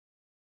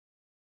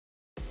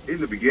In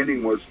the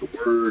beginning was the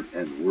Word,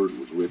 and the Word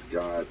was with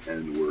God,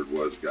 and the Word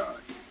was God.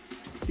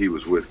 He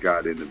was with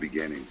God in the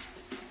beginning.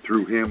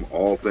 Through him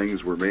all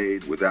things were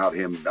made. Without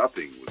him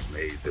nothing was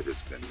made that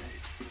has been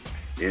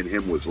made. In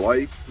him was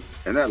life,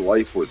 and that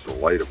life was the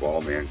light of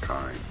all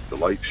mankind. The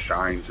light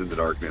shines in the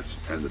darkness,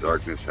 and the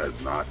darkness has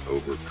not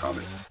overcome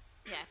it.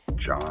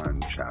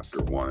 John chapter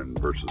 1,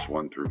 verses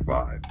 1 through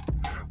 5.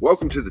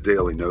 Welcome to the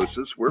Daily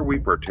Gnosis, where we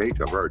partake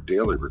of our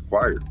daily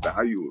required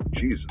value of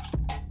Jesus.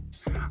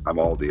 I'm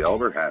All the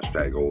Elder,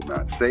 hashtag Old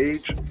Not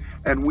Sage,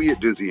 and we at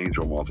Dizzy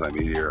Angel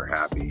Multimedia are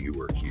happy you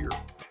are here.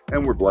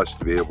 And we're blessed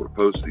to be able to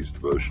post these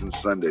devotions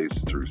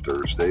Sundays through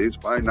Thursdays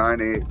by 9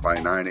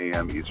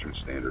 a.m. Eastern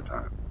Standard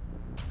Time.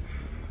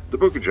 The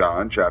book of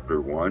John,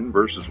 chapter 1,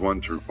 verses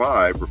 1 through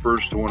 5,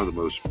 refers to one of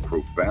the most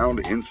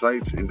profound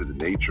insights into the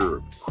nature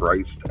of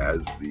Christ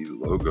as the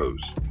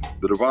Logos,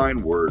 the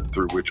divine word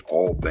through which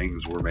all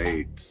things were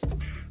made.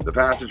 The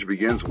passage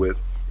begins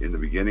with, "In the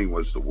beginning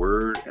was the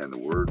Word, and the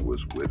Word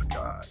was with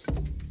God.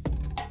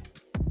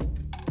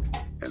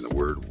 And the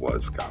Word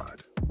was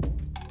God."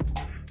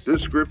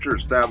 This scripture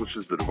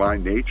establishes the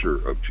divine nature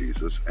of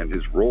Jesus and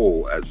his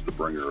role as the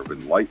bringer of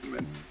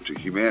enlightenment to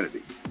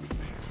humanity.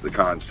 The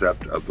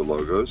concept of the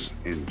Logos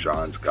in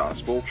John's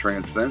Gospel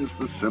transcends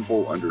the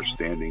simple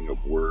understanding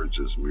of words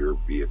as mere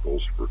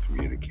vehicles for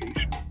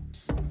communication.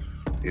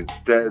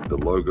 Instead, the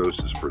Logos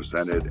is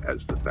presented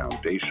as the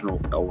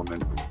foundational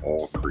element of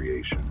all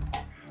creation.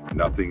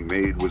 Nothing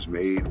made was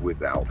made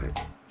without it.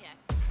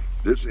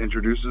 This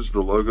introduces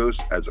the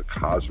Logos as a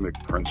cosmic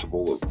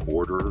principle of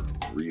order,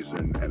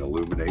 reason, and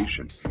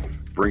illumination,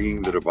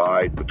 bringing the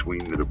divide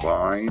between the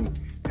divine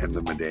and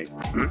the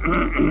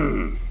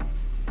mundane.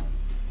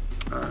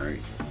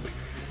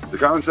 The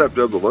concept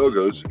of the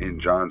Logos in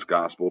John's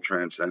Gospel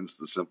transcends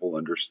the simple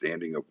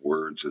understanding of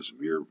words as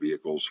mere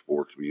vehicles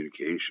for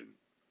communication.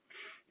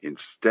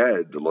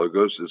 Instead, the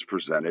Logos is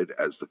presented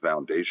as the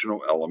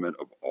foundational element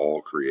of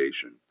all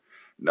creation.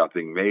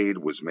 Nothing made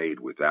was made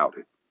without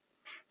it.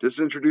 This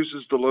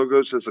introduces the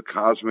Logos as a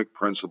cosmic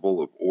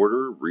principle of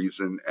order,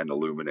 reason, and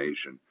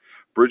illumination,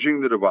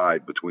 bridging the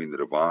divide between the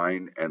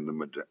divine and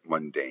the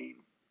mundane.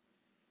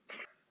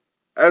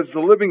 As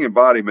the living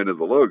embodiment of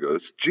the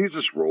Logos,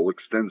 Jesus' role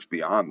extends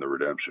beyond the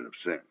redemption of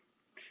sin.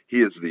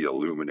 He is the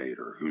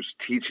illuminator whose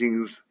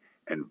teachings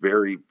and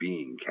very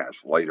being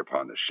cast light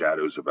upon the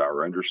shadows of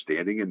our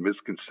understanding and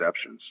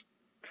misconceptions.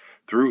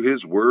 Through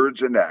his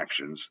words and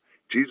actions,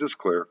 Jesus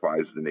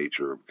clarifies the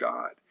nature of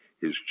God,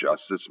 his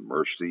justice,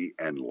 mercy,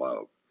 and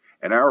love,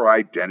 and our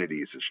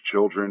identities as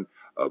children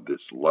of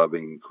this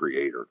loving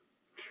Creator.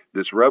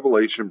 This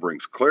revelation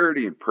brings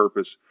clarity and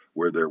purpose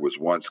where there was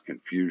once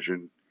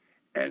confusion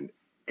and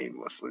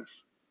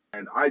aimlessness.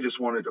 And I just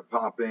wanted to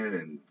pop in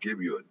and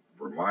give you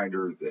a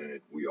reminder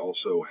that we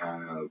also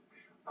have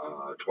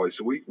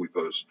twice a week we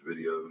post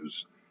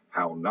videos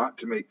how not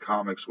to make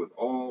comics with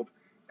Ald,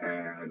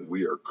 and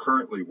we are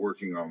currently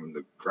working on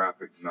the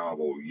graphic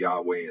novel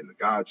Yahweh and the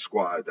God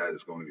Squad. That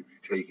is going to be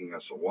taking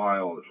us a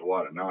while. There's a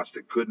lot of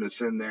Gnostic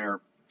goodness in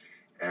there,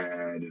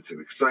 and it's an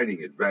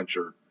exciting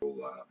adventure.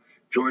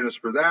 Join us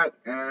for that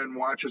and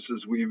watch us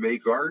as we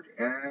make art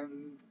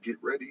and get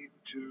ready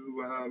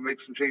to make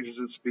some changes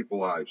in some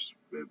people's lives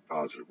in a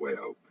positive way,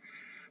 I hope.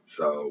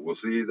 So we'll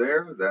see you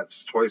there.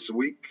 That's twice a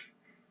week,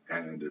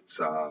 and it's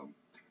how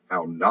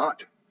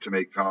not to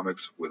make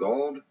comics with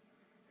Ald,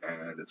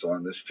 and it's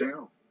on this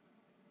channel.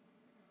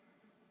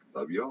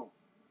 Love y'all.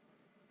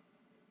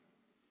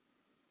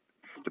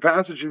 The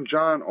passage in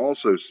John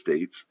also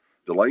states,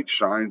 "The light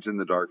shines in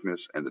the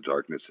darkness, and the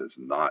darkness has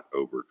not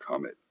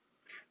overcome it."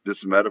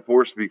 This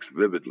metaphor speaks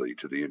vividly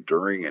to the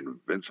enduring and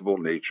invincible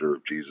nature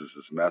of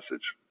Jesus'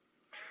 message.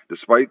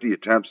 Despite the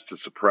attempts to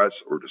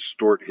suppress or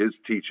distort his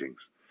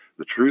teachings,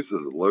 the truth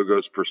of the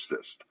Logos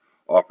persists,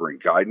 offering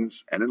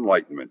guidance and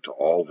enlightenment to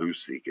all who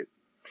seek it.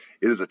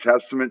 It is a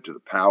testament to the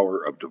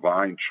power of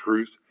divine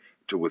truth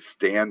to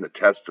withstand the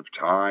test of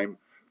time,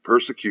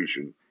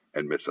 persecution,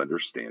 and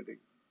misunderstanding.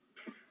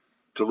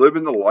 To live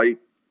in the light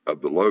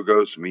of the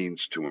Logos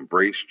means to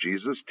embrace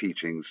Jesus'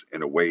 teachings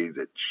in a way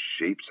that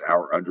shapes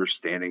our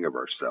understanding of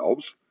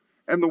ourselves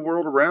and the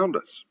world around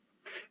us.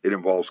 It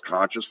involves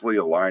consciously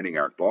aligning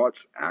our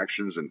thoughts,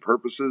 actions, and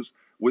purposes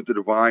with the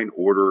divine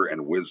order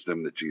and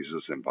wisdom that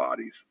Jesus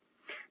embodies.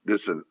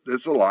 This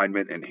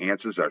alignment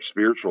enhances our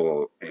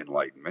spiritual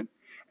enlightenment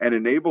and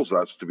enables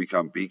us to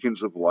become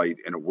beacons of light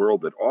in a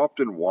world that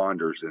often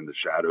wanders in the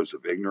shadows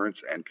of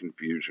ignorance and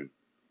confusion.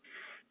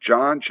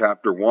 John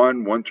chapter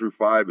 1, 1 through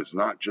 5 is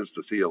not just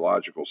a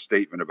theological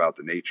statement about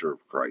the nature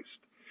of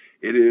Christ.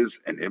 It is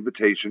an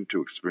invitation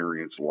to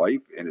experience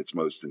life in its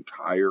most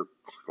entire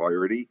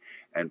clarity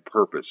and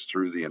purpose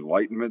through the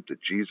enlightenment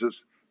that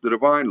Jesus, the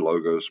divine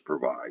Logos,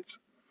 provides.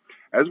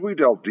 As we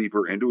delve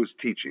deeper into his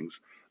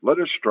teachings, let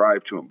us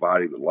strive to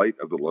embody the light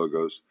of the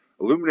Logos,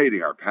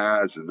 illuminating our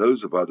paths and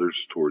those of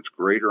others towards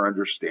greater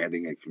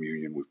understanding and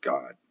communion with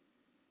God.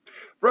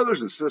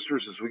 Brothers and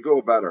sisters, as we go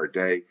about our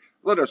day,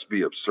 let us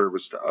be of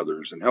service to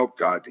others and help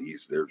God to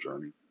ease their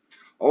journey.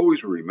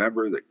 Always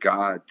remember that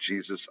God,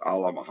 Jesus,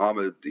 Allah,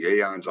 Muhammad, the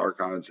aeons,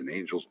 archons, and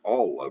angels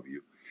all love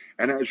you.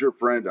 And as your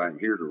friend, I'm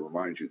here to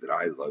remind you that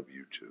I love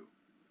you too.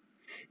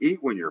 Eat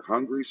when you're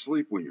hungry,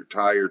 sleep when you're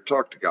tired,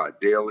 talk to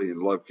God daily,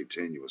 and love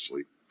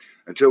continuously.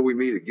 Until we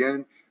meet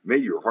again, may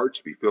your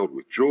hearts be filled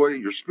with joy,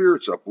 your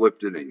spirits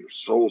uplifted, and your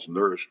souls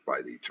nourished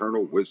by the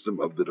eternal wisdom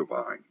of the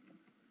divine.